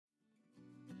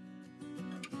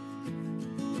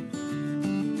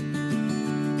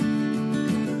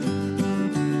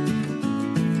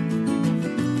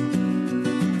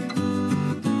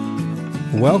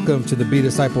Welcome to the Be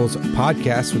Disciples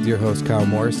podcast with your host Kyle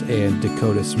Morris and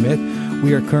Dakota Smith.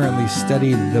 We are currently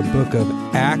studying the book of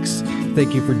Acts.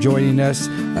 Thank you for joining us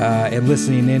and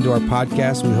listening into our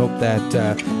podcast. We hope that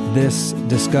this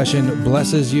discussion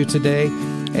blesses you today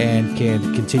and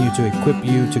can continue to equip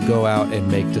you to go out and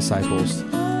make disciples.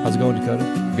 How's it going,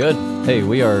 Dakota? Good. Hey,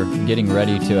 we are getting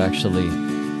ready to actually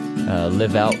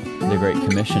live out the Great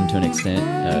Commission to an extent,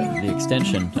 the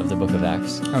extension of the book of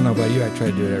Acts. I don't know about you, I try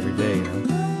to do it every day, you know.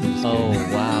 Oh,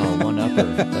 wow, one upper.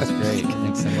 That's great.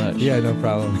 Thanks so much. Yeah, no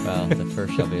problem. Wow, the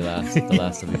first shall be last, the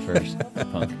last will be first.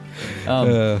 Punk.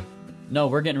 No,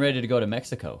 we're getting ready to go to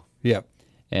Mexico. Yep.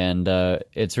 And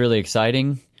it's really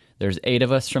exciting. There's 8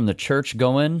 of us from the church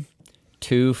going,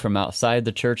 2 from outside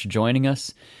the church joining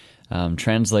us,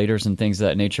 translators and things of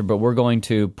that nature. But we're going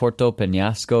to Puerto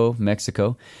Peñasco,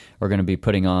 Mexico. We're going to be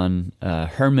putting on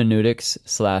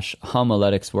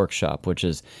hermeneutics/homiletics workshop, which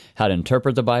is how to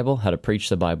interpret the Bible, how to preach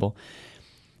the Bible.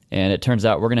 And it turns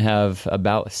out we're going to have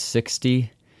about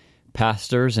 60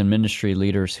 pastors and ministry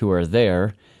leaders who are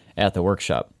there at the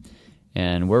workshop.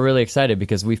 And we're really excited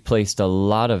because we've placed a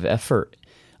lot of effort,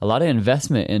 a lot of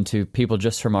investment into people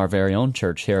just from our very own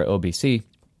church here at OBC.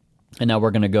 And now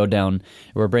we're going to go down,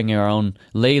 we're bringing our own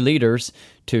lay leaders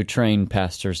to train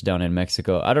pastors down in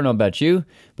Mexico. I don't know about you,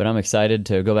 but I'm excited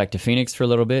to go back to Phoenix for a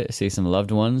little bit, see some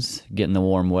loved ones, get in the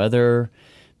warm weather,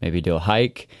 maybe do a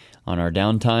hike on our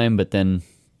downtime, but then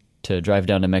to drive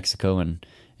down to Mexico and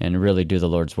really do the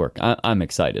Lord's work. I'm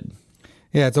excited.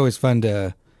 Yeah, it's always fun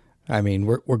to,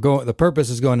 we're going, the purpose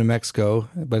is going to Mexico,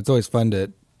 but it's always fun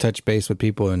to touch base with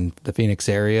people in the Phoenix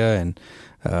area and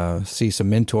see some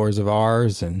mentors of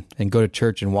ours and go to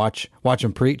church and watch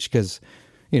them preach, because,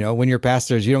 you know, when you're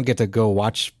pastors, you don't get to go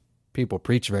watch people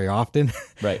preach very often.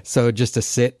 Right. So just to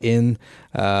sit in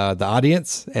the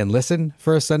audience and listen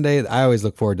for a Sunday, I always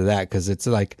look forward to that, because it's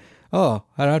like, oh,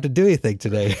 I don't have to do anything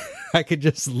today. I could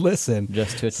just listen.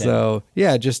 Just to attend. So,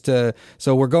 yeah,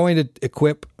 so we're going to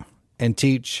equip and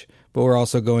teach, but we're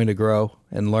also going to grow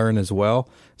and learn as well.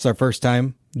 It's our first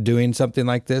time doing something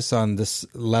like this on this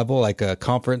level, like a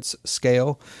conference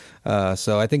scale.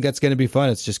 So I think that's going to be fun.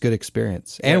 It's just good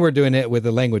experience. And we're doing it with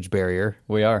a language barrier.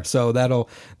 We are. So that'll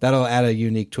add a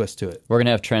unique twist to it. We're going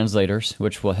to have translators,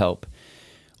 which will help.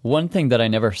 One thing that I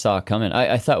never saw coming,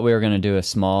 I thought we were going to do a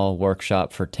small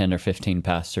workshop for 10 or 15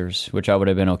 pastors, which I would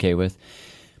have been okay with.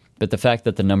 But the fact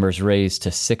that the number's raised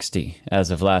to 60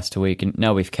 as of last week, and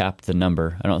now we've capped the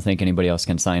number. I don't think anybody else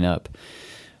can sign up.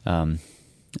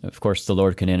 Of course, the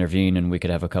Lord can intervene and we could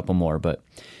have a couple more, but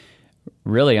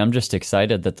really, I'm just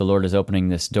excited that the Lord is opening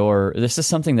this door. This is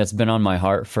something that's been on my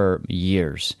heart for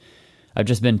years. I've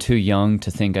just been too young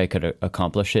to think I could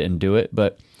accomplish it and do it,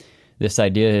 but this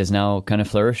idea is now kind of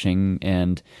flourishing,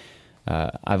 and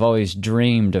I've always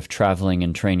dreamed of traveling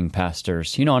and training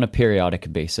pastors, you know, on a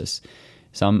periodic basis.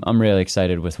 So I'm really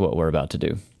excited with what we're about to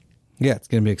do. Yeah, it's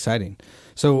going to be exciting.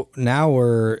 So now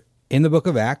we're in the book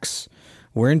of Acts.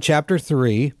 We're in chapter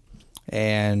 3,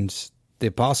 and the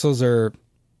apostles they're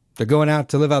going out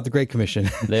to live out the Great Commission.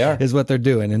 They are. Is what they're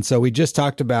doing. And so we just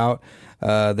talked about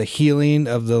the healing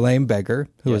of the lame beggar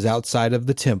who was outside of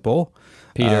the temple.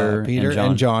 Peter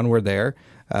and John were there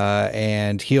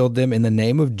and healed them in the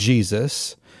name of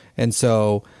Jesus. And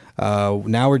so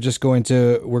now we're going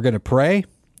to pray,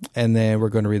 and then we're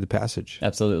going to read the passage.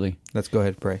 Absolutely. Let's go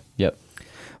ahead and pray. Yep.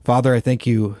 Father, I thank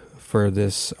you for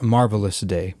this marvelous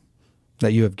day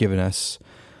that you have given us.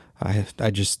 I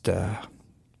just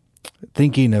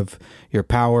thinking of your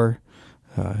power,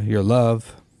 your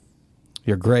love,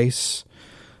 your grace,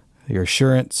 your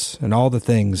assurance, and all the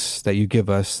things that you give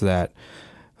us that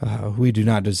we do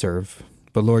not deserve.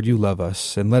 But Lord, you love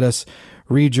us, and let us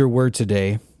read your word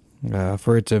today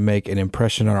for it to make an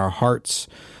impression on our hearts,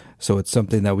 so it's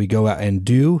something that we go out and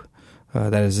do.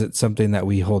 That isn't something that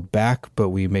we hold back, but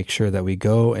we make sure that we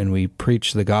go and we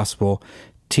preach the gospel,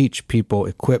 teach people,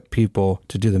 equip people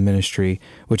to do the ministry,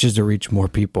 which is to reach more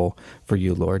people for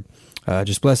you, Lord.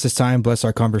 Just bless this time, bless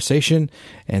our conversation,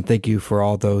 and thank you for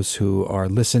all those who are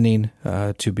listening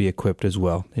to be equipped as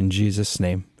well. In Jesus'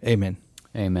 name, amen.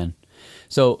 Amen.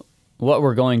 So what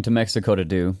we're going to Mexico to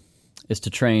do is to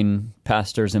train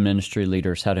pastors and ministry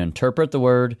leaders how to interpret the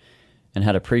word and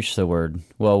how to preach the word.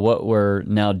 Well, what we're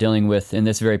now dealing with in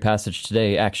this very passage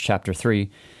today, Acts chapter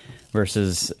 3,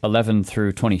 verses 11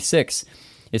 through 26,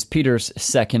 is Peter's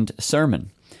second sermon.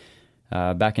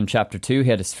 Back in chapter 2, he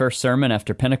had his first sermon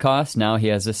after Pentecost. Now he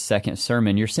has his second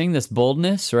sermon. You're seeing this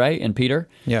boldness, right, in Peter?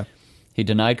 Yeah. He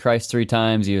denied Christ 3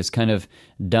 times. He was kind of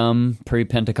dumb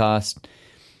pre-Pentecost.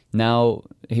 Now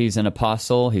he's an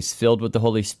apostle. He's filled with the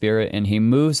Holy Spirit, and he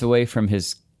moves away from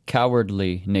his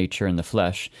cowardly nature in the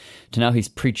flesh to now he's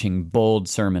preaching bold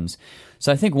sermons. So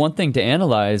I think one thing to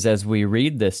analyze as we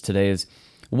read this today is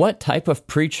what type of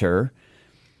preacher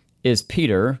is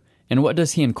Peter, and what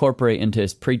does he incorporate into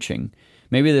his preaching?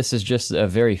 Maybe this is just a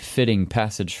very fitting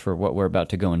passage for what we're about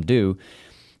to go and do,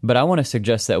 but I want to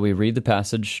suggest that we read the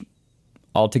passage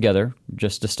all together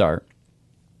just to start,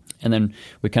 and then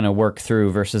we kind of work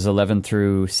through verses 11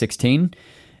 through 16,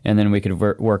 and then we could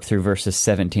work through verses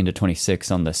 17 to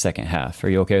 26 on the second half. Are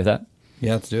you okay with that?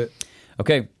 Yeah, let's do it.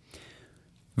 Okay.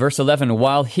 Verse 11,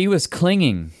 while he was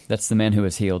clinging, that's the man who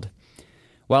was healed,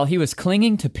 while he was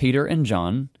clinging to Peter and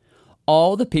John,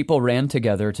 all the people ran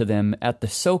together to them at the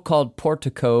so-called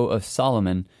portico of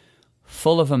Solomon,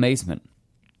 full of amazement.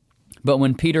 But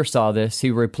when Peter saw this, he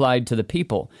replied to the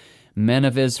people, Men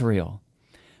of Israel,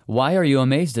 why are you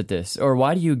amazed at this? Or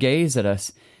why do you gaze at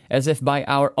us as if by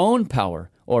our own power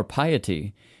or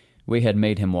piety we had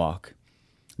made him walk?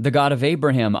 The God of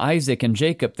Abraham, Isaac, and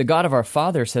Jacob, the God of our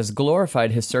fathers, has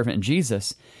glorified his servant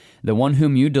Jesus, the one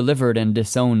whom you delivered and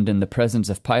disowned in the presence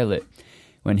of Pilate,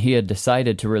 when he had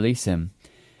decided to release him.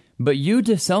 But you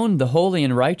disowned the holy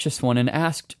and righteous one and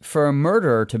asked for a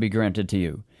murderer to be granted to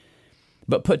you,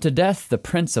 but put to death the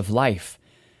Prince of Life,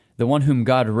 the one whom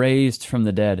God raised from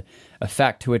the dead, a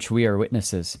fact to which we are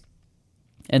witnesses.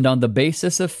 And on the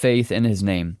basis of faith in his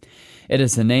name, it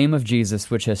is the name of Jesus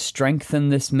which has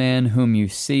strengthened this man whom you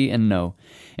see and know,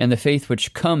 and the faith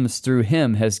which comes through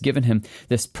him has given him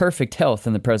this perfect health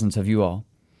in the presence of you all.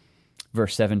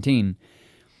 Verse 17,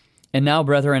 And now,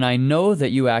 brethren, I know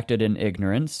that you acted in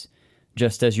ignorance,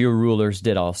 just as your rulers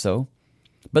did also.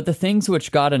 But the things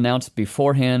which God announced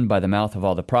beforehand by the mouth of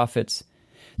all the prophets,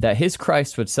 that his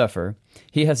Christ would suffer,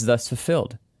 he has thus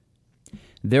fulfilled.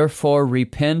 Therefore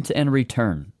repent and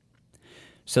return,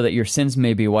 so that your sins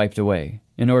may be wiped away,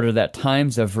 in order that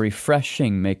times of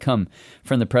refreshing may come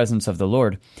from the presence of the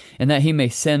Lord, and that he may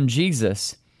send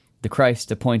Jesus, the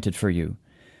Christ appointed for you,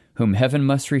 whom heaven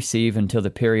must receive until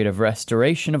the period of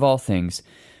restoration of all things,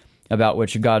 about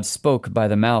which God spoke by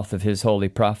the mouth of his holy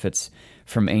prophets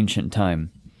from ancient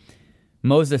time.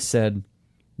 Moses said,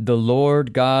 The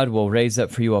Lord God will raise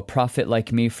up for you a prophet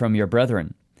like me from your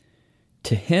brethren.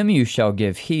 To him you shall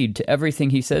give heed to everything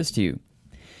he says to you.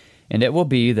 And it will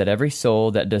be that every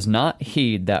soul that does not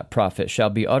heed that prophet shall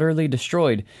be utterly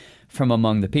destroyed from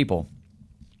among the people.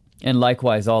 And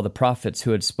likewise all the prophets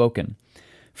who had spoken,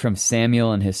 from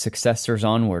Samuel and his successors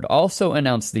onward, also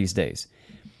announced these days.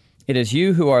 It is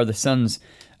you who are the sons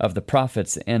of the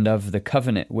prophets and of the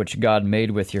covenant which God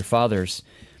made with your fathers,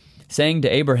 saying to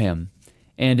Abraham,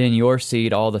 And in your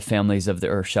seed all the families of the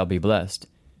earth shall be blessed.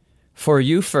 For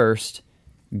you first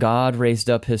God raised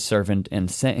up his servant and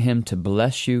sent him to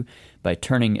bless you by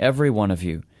turning every one of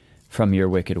you from your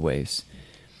wicked ways.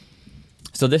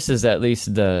 So this is at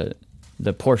least the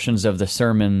portions of the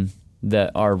sermon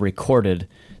that are recorded,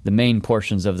 the main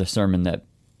portions of the sermon that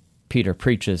Peter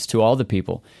preaches to all the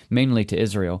people, mainly to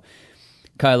Israel.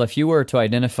 Kyle, if you were to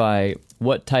identify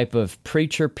what type of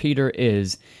preacher Peter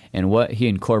is and what he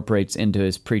incorporates into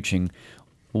his preaching,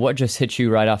 what just hits you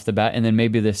right off the bat? And then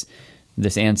maybe this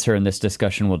answer and this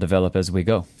discussion will develop as we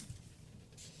go.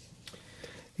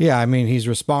 Yeah, I mean, he's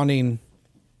responding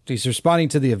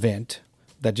to the event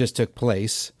that just took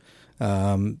place.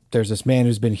 There's this man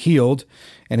who's been healed,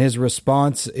 and his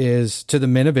response is to the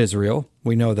men of Israel.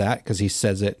 We know that because he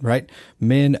says it, right?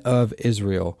 Men of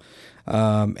Israel.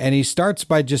 And he starts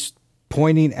by just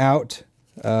pointing out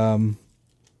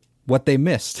what they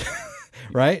missed,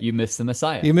 right? You missed the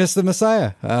Messiah. You missed the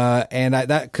Messiah. And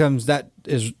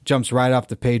jumps right off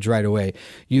the page right away.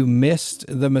 You missed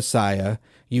the Messiah.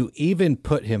 You even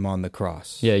put him on the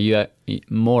cross. Yeah, you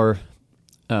more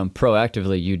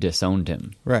proactively, you disowned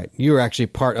him. Right. You were actually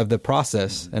part of the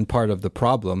process and part of the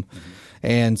problem. Mm-hmm.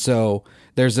 And so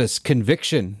there's this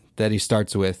conviction that he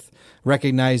starts with,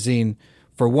 recognizing,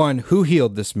 for one, who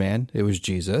healed this man. It was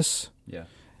Jesus. Yeah.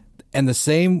 And the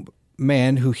same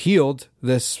man who healed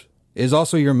this is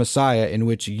also your Messiah, in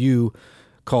which you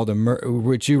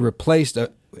which you replaced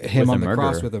him on the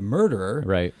cross with a murderer.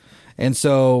 Right. And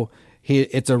so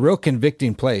it's a real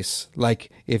convicting place.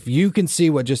 Like, if you can see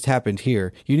what just happened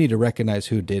here, you need to recognize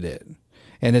who did it.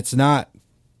 And it's not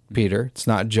Peter, it's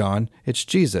not John, it's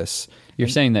Jesus. You're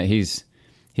saying that he's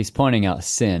pointing out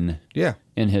sin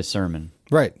in his sermon.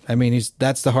 Right. I mean,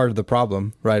 that's the heart of the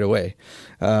problem right away.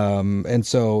 And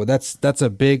so that's a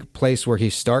big place where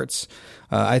he starts.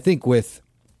 I think with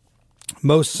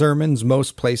most sermons,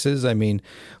 most places, I mean,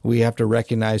 we have to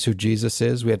recognize who Jesus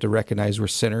is. We have to recognize we're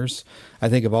sinners. I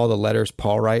think of all the letters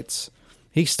Paul writes,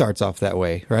 he starts off that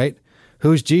way, right?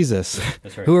 Who's Jesus?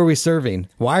 That's right. Who are we serving?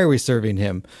 Why are we serving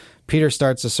him? Peter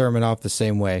starts the sermon off the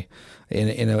same way,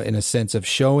 in a sense of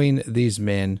showing these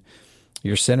men,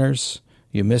 you're sinners,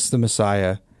 you missed the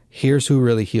Messiah, here's who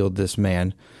really healed this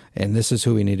man, and this is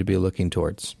who we need to be looking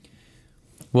towards.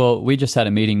 Well, we just had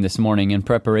a meeting this morning in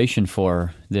preparation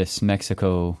for this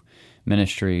Mexico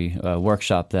ministry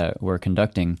workshop that we're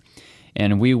conducting,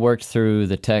 and we worked through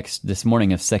the text this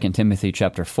morning of 2 Timothy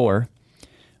chapter 4,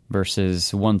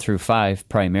 verses 1 through 5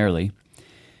 primarily.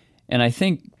 And I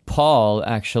think Paul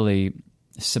actually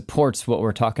supports what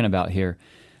we're talking about here.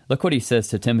 Look what he says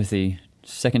to Timothy,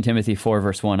 2 Timothy 4,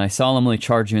 verse 1, I solemnly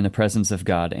charge you in the presence of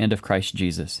God and of Christ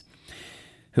Jesus,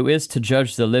 who is to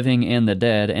judge the living and the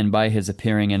dead, and by his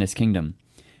appearing in his kingdom.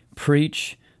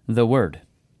 Preach the word.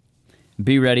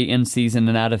 Be ready in season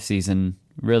and out of season.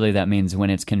 Really, that means when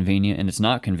it's convenient and it's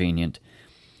not convenient.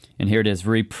 And here it is,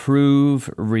 reprove,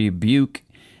 rebuke,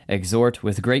 exhort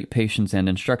with great patience and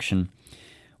instruction.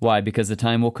 Why? Because the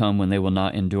time will come when they will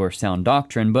not endure sound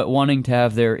doctrine, but wanting to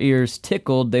have their ears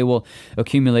tickled, they will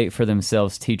accumulate for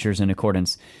themselves teachers in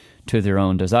accordance to their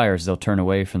own desires. They'll turn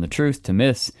away from the truth to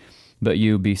myths, but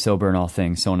you be sober in all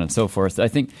things, so on and so forth. I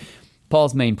think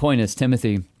Paul's main point is,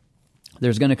 Timothy,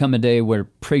 there's going to come a day where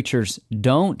preachers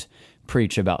don't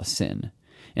preach about sin,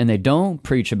 and they don't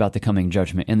preach about the coming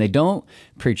judgment, and they don't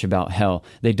preach about hell.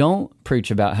 They don't preach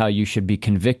about how you should be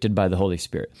convicted by the Holy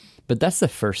Spirit. But that's the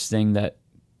first thing that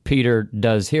Peter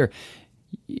does here.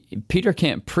 Peter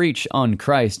can't preach on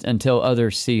Christ until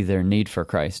others see their need for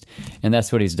Christ, and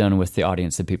that's what he's done with the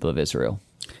audience, the people of Israel.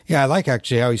 Yeah, I like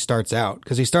actually how he starts out,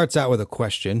 because he starts out with a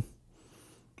question,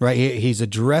 right? He's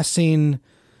addressing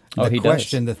the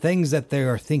question, the things that they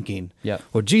are thinking. Yeah.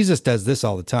 Well, Jesus does this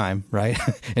all the time, right?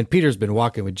 And Peter's been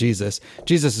walking with Jesus.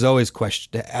 Jesus is always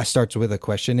starts with a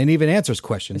question and even answers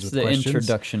questions with questions. It's the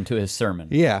introduction to his sermon.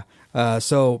 Yeah.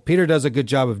 So Peter does a good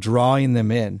job of drawing them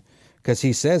in, because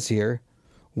he says here,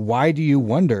 why do you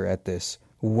wonder at this?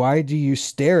 Why do you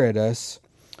stare at us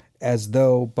as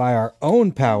though by our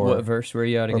own power, what verse were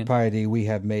you at again? Or piety we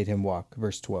have made him walk?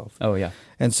 Verse 12. Oh, yeah.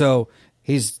 And so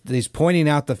he's pointing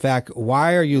out the fact,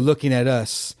 why are you looking at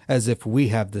us as if we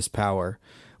have this power?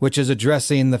 Which is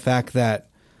addressing the fact that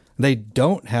they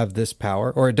don't have this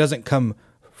power, or it doesn't come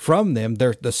from them.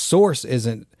 The source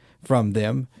isn't from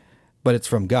them, but it's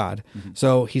from God. Mm-hmm.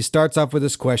 So he starts off with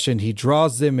this question. He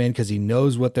draws them in because he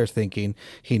knows what they're thinking.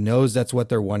 He knows that's what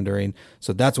they're wondering.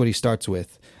 So that's what he starts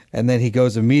with. And then he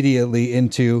goes immediately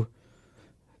into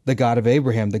the God of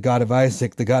Abraham, the God of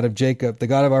Isaac, the God of Jacob, the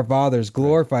God of our fathers,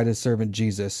 glorified his servant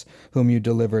Jesus, whom you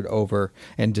delivered over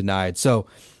and denied. So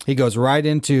he goes right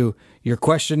into, you're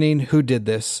questioning who did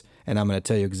this, and I'm going to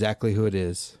tell you exactly who it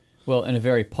is. Well, in a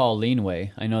very Pauline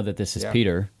way, I know that this is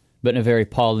Peter, but in a very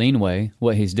Pauline way,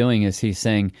 what he's doing is he's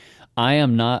saying, I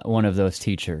am not one of those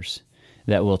teachers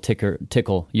that will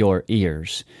tickle your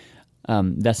ears.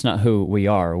 That's not who we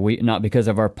are. Not because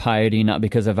of our piety, not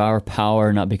because of our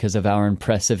power, not because of our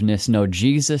impressiveness. No,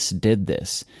 Jesus did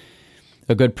this.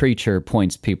 A good preacher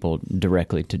points people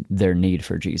directly to their need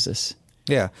for Jesus.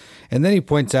 Yeah. And then he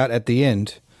points out at the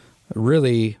end,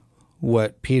 really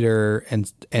what Peter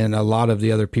and a lot of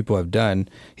the other people have done.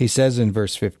 He says in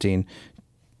verse 15,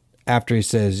 after he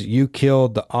says, you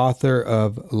killed the author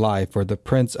of life, or the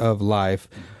Prince of Life,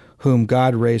 whom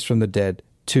God raised from the dead.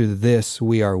 To this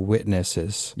we are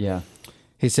witnesses. Yeah.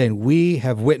 He's saying we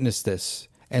have witnessed this.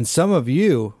 And some of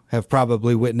you have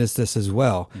probably witnessed this as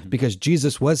well, because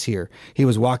Jesus was here. He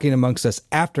was walking amongst us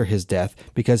after his death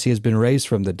because he has been raised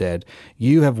from the dead.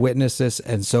 You have witnessed this,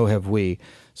 and so have we.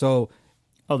 So,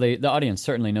 the audience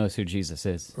certainly knows who Jesus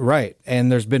is. Right.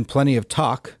 And there's been plenty of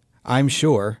talk, I'm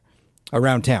sure,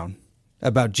 around town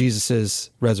about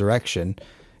Jesus's resurrection,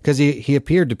 because he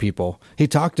appeared to people. He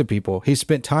talked to people. He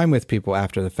spent time with people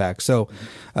after the fact. So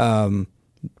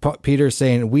Peter's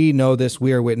saying, we know this.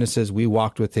 We are witnesses. We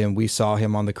walked with him. We saw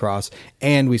him on the cross,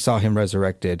 and we saw him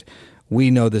resurrected.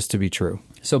 We know this to be true.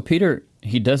 So Peter,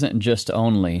 he doesn't just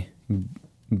only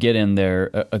get in there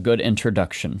a good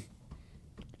introduction.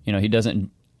 He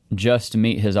doesn't just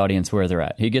meet his audience where they're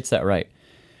at. He gets that right.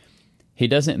 He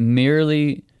doesn't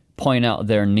merely point out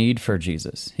their need for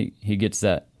Jesus. He gets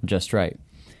that just right.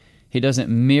 He doesn't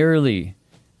merely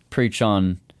preach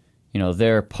on,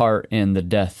 their part in the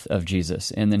death of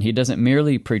Jesus. And then he doesn't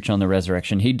merely preach on the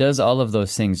resurrection. He does all of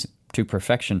those things to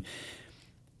perfection.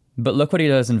 But look what he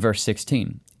does in verse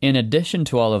 16. In addition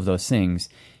to all of those things,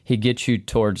 he gets you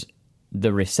towards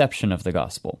the reception of the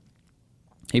gospel.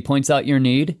 He points out your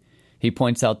need. He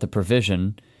points out the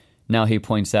provision. Now he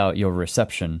points out your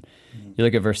reception. You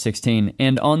look at verse 16.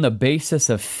 And on the basis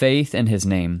of faith in his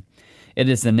name, it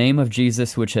is the name of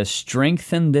Jesus which has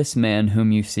strengthened this man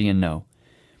whom you see and know.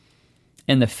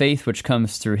 and the faith which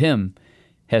comes through him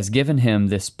has given him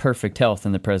this perfect health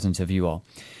in the presence of you all.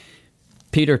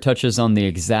 Peter touches on the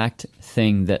exact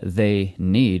thing that they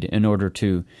need in order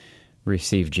to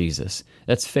receive Jesus.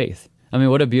 That's faith. I mean,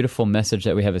 what a beautiful message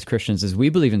that we have as Christians is we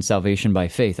believe in salvation by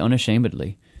faith,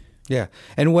 unashamedly. Yeah.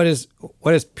 And what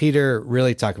does Peter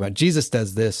really talk about? Jesus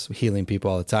does this, healing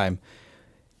people all the time.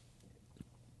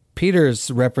 Peter's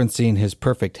referencing his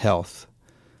perfect health,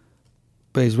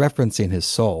 but he's referencing his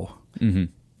soul. Mm-hmm.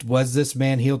 Was this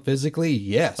man healed physically?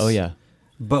 Yes. Oh, yeah.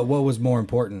 But what was more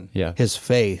important? Yeah. His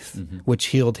faith, which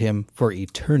healed him for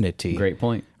eternity. Great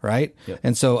point. Right? Yep.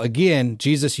 And so, again,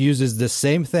 Jesus uses the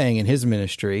same thing in his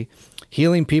ministry,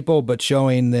 healing people, but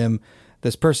showing them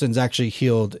this person's actually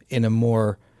healed in a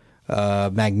more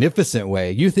magnificent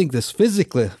way. You think this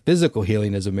physical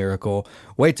healing is a miracle.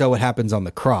 Wait till what happens on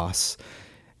the cross.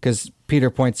 Because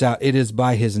Peter points out, it is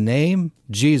by his name,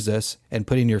 Jesus, and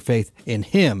putting your faith in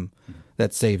him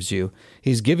that saves you.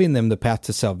 He's giving them the path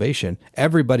to salvation,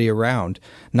 everybody around,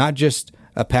 not just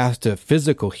a path to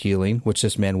physical healing, which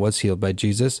this man was healed by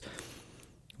Jesus,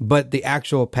 but the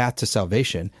actual path to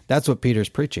salvation. That's what Peter's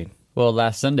preaching. Well,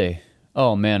 last Sunday,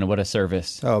 oh man, what a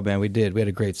service. Oh man, we did. We had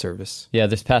a great service. Yeah,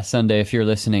 this past Sunday, if you're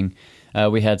listening,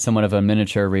 we had somewhat of a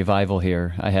miniature revival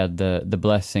here. I had the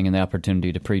blessing and the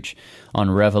opportunity to preach on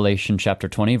Revelation chapter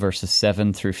 20, verses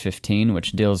 7 through 15,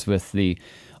 which deals with the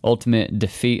ultimate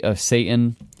defeat of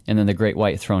Satan and then the great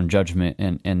white throne judgment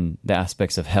and the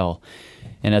aspects of hell.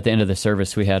 And at the end of the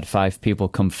service, we had 5 people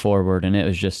come forward, and it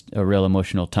was just a real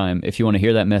emotional time. If you want to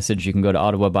hear that message, you can go to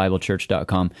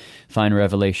OttawaBibleChurch.com, find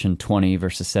Revelation 20,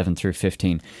 verses 7 through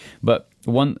 15. But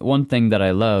one thing that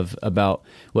I love about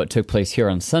what took place here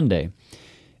on Sunday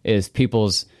is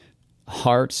people's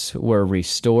hearts were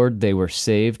restored. They were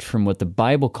saved from what the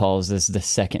Bible calls as the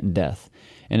second death.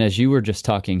 And as you were just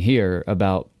talking here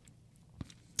about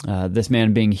this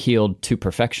man being healed to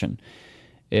perfection,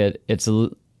 it's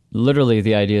literally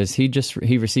the idea is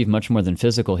he received much more than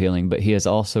physical healing, but he has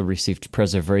also received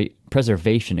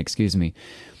preservation,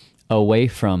 away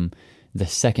from the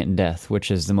second death, which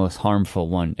is the most harmful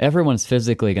one. Everyone's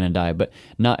physically going to die, but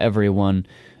not everyone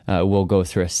will go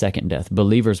through a second death.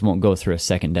 Believers won't go through a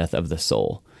second death of the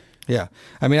soul. Yeah.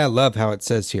 I mean, I love how it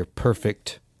says here,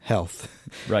 perfect health.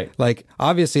 Right. Like,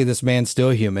 obviously, this man's still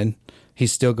human.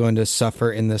 He's still going to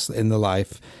suffer in the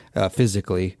life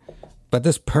physically. But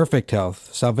this perfect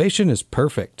health, salvation is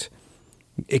perfect.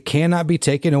 It cannot be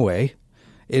taken away.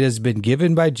 It has been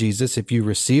given by Jesus. If you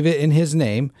receive it in his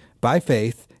name, by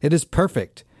faith, it is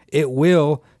perfect. It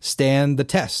will stand the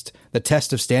test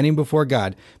of standing before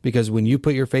God, because when you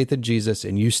put your faith in Jesus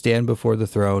and you stand before the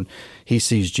throne, he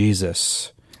sees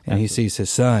Jesus and he sees his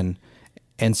son.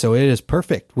 And so it is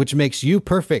perfect, which makes you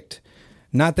perfect.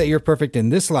 Not that you're perfect in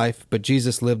this life, but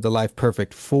Jesus lived the life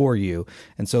perfect for you.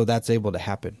 And so that's able to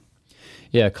happen.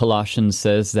 Yeah, Colossians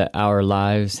says that our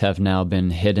lives have now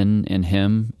been hidden in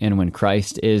him, and when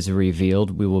Christ is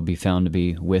revealed, we will be found to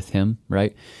be with him,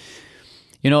 right?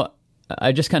 You know,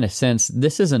 I just kind of sense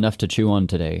this is enough to chew on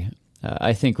today.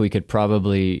 I think we could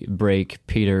probably break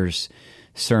Peter's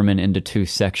sermon into 2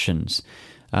 sections.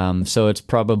 So it's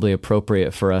probably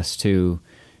appropriate for us to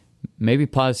maybe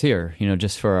pause here,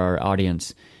 just for our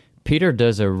audience. Peter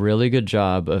does a really good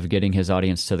job of getting his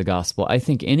audience to the gospel. I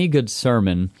think any good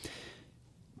sermon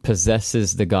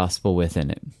possesses the gospel within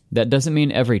it. That doesn't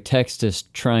mean every text is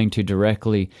trying to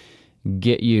directly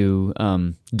get you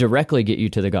to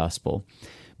the gospel,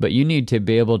 but you need to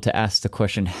be able to ask the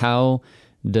question, how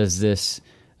does this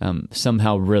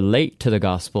somehow relate to the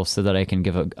gospel so that I can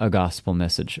give a gospel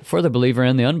message for the believer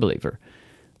and the unbeliever?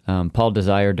 Paul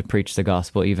desired to preach the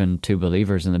gospel even to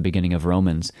believers in the beginning of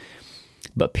Romans.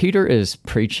 But Peter is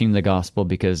preaching the gospel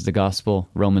because the gospel,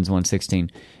 Romans 1:16,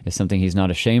 is something he's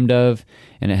not ashamed of,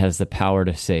 and it has the power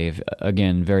to save.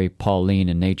 Again, very Pauline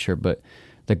in nature, but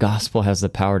the gospel has the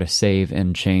power to save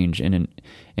and change and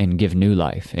give new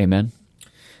life. Amen?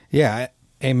 Yeah,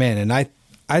 amen. And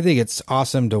I think it's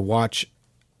awesome to watch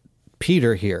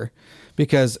Peter here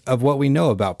because of what we know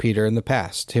about Peter in the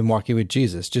past, him walking with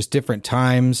Jesus, just different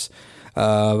times,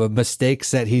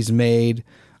 mistakes that he's made,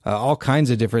 all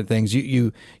kinds of different things.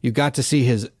 You got to see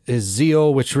his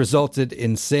zeal, which resulted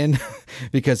in sin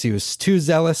because he was too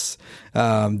zealous.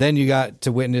 Then you got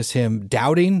to witness him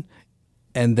doubting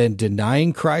and then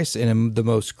denying Christ in the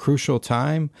most crucial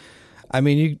time. I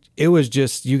mean,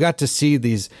 you got to see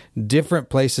these different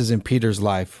places in Peter's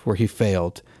life where he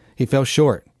failed. He fell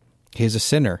short. He's a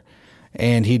sinner,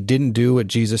 and he didn't do what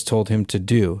Jesus told him to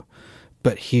do.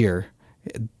 But here,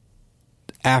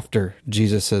 after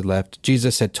Jesus had left,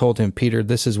 Jesus had told him, Peter,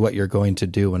 this is what you're going to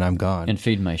do when I'm gone. And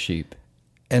feed my sheep.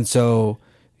 And so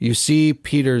you see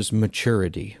Peter's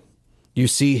maturity. You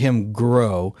see him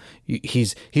grow.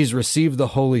 He's received the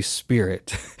Holy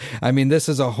Spirit. I mean, this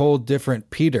is a whole different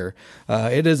Peter.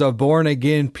 It is a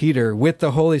born-again Peter with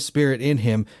the Holy Spirit in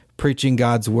him, preaching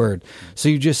God's word. So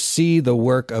you just see the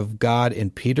work of God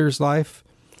in Peter's life.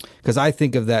 Because I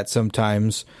think of that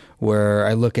sometimes where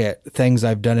I look at things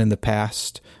I've done in the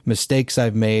past, mistakes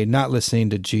I've made, not listening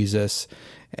to Jesus.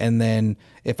 And then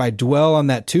if I dwell on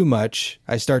that too much,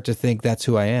 I start to think that's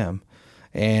who I am.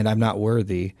 And I'm not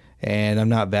worthy. And I'm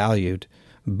not valued.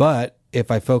 But if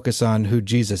I focus on who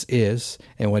Jesus is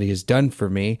and what he has done for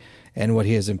me and what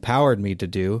he has empowered me to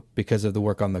do because of the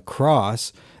work on the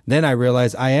cross, then I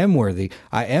realize I am worthy.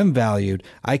 I am valued.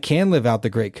 I can live out the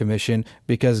Great Commission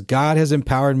because God has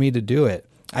empowered me to do it.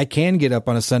 I can get up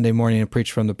on a Sunday morning and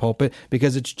preach from the pulpit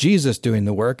because it's Jesus doing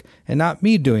the work and not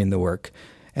me doing the work.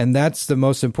 And that's the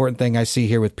most important thing I see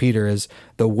here with Peter is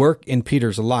the work in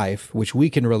Peter's life, which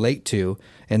we can relate to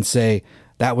and say,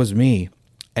 that was me.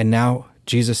 And now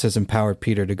Jesus has empowered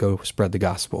Peter to go spread the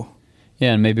gospel.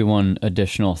 Yeah, and maybe one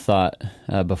additional thought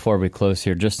before we close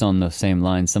here, just on those same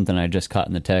lines, something I just caught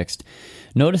in the text.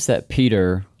 Notice that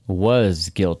Peter was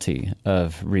guilty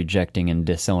of rejecting and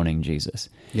disowning Jesus.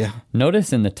 Yeah.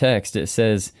 Notice in the text it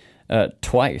says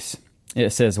twice.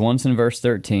 It says once in verse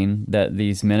 13 that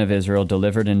these men of Israel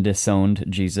delivered and disowned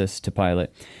Jesus to Pilate.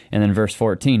 And then verse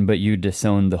 14, but you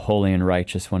disowned the holy and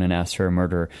righteous one and asked for a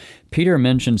murderer. Peter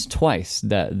mentions twice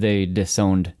that they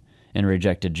disowned and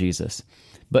rejected Jesus.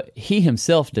 But he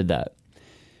himself did that.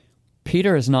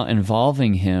 Peter is not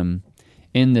involving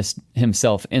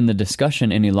himself in the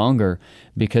discussion any longer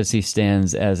because he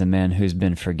stands as a man who's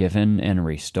been forgiven and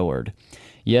restored.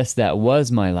 Yes, that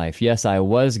was my life. Yes, I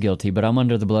was guilty, but I'm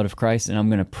under the blood of Christ, and I'm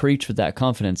going to preach with that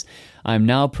confidence. I'm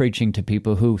now preaching to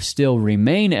people who still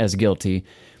remain as guilty,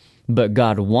 but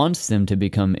God wants them to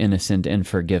become innocent and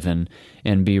forgiven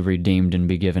and be redeemed and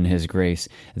be given his grace.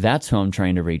 That's who I'm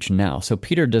trying to reach now. So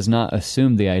Peter does not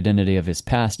assume the identity of his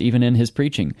past, even in his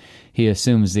preaching. He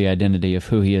assumes the identity of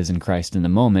who he is in Christ in the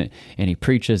moment, and he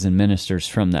preaches and ministers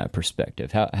from that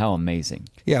perspective. How amazing.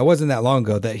 Yeah, it wasn't that long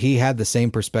ago that he had the same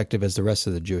perspective as the rest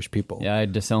of the Jewish people. Yeah, I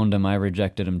disowned him. I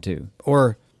rejected him too.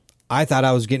 Or I thought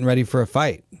I was getting ready for a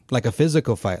fight, like a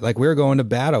physical fight, like we were going to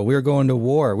battle, we were going to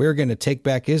war, we were going to take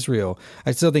back Israel.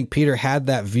 I still think Peter had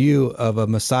that view of a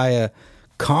Messiah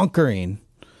conquering,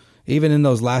 even in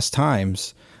those last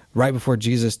times, right before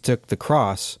Jesus took the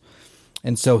cross.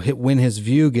 And so when his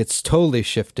view gets totally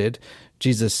shifted,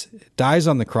 Jesus dies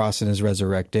on the cross and is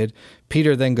resurrected,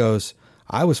 Peter then goes,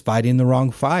 I was fighting the wrong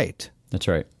fight. That's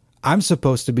right. I'm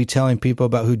supposed to be telling people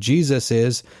about who Jesus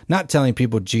is, not telling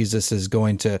people Jesus is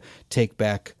going to take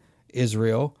back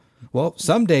Israel. Well,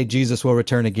 someday Jesus will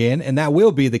return again, and that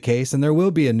will be the case, and there will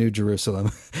be a new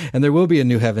Jerusalem, and there will be a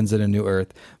new heavens and a new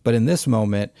earth. But in this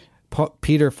moment,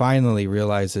 Peter finally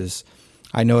realizes,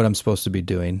 I know what I'm supposed to be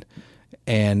doing,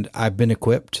 and I've been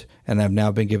equipped, and I've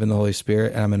now been given the Holy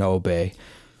Spirit, and I'm going to obey.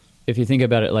 If you think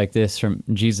about it like this, from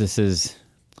Jesus's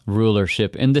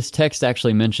rulership, and this text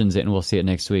actually mentions it, and we'll see it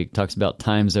next week, talks about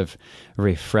times of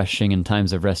refreshing and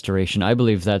times of restoration. I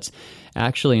believe that's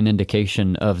actually an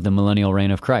indication of the millennial reign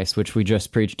of Christ, which we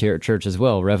just preached here at church as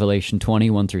well, Revelation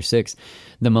 20:1-6.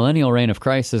 The millennial reign of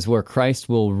Christ is where Christ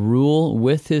will rule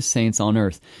with his saints on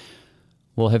earth.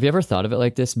 Well, have you ever thought of it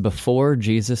like this? Before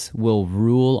Jesus will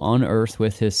rule on earth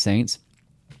with his saints,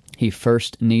 he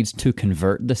first needs to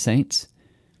convert the saints.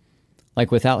 Like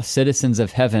without citizens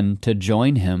of heaven to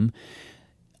join him,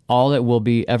 all it will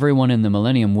be, everyone in the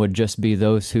millennium would just be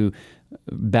those who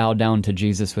bow down to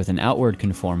Jesus with an outward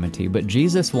conformity. But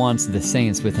Jesus wants the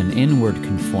saints with an inward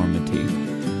conformity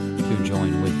to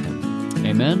join with him.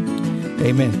 Amen?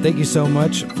 Amen. Thank you so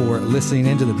much for listening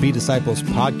into the Be Disciples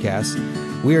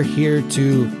podcast. We are here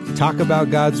to talk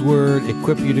about God's Word,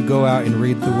 equip you to go out and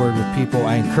read the Word with people.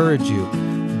 I encourage you,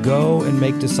 go and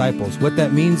make disciples. What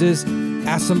that means is,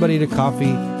 ask somebody to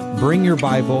coffee, bring your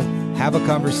Bible, have a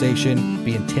conversation,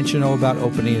 be intentional about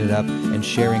opening it up and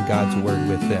sharing God's Word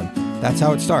with them. That's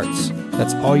how it starts.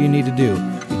 That's all you need to do.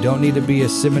 You don't need to be a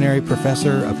seminary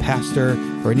professor, a pastor,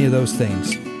 or any of those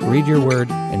things. Read your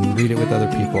Word and read it with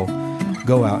other people.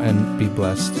 Go out and be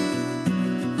blessed.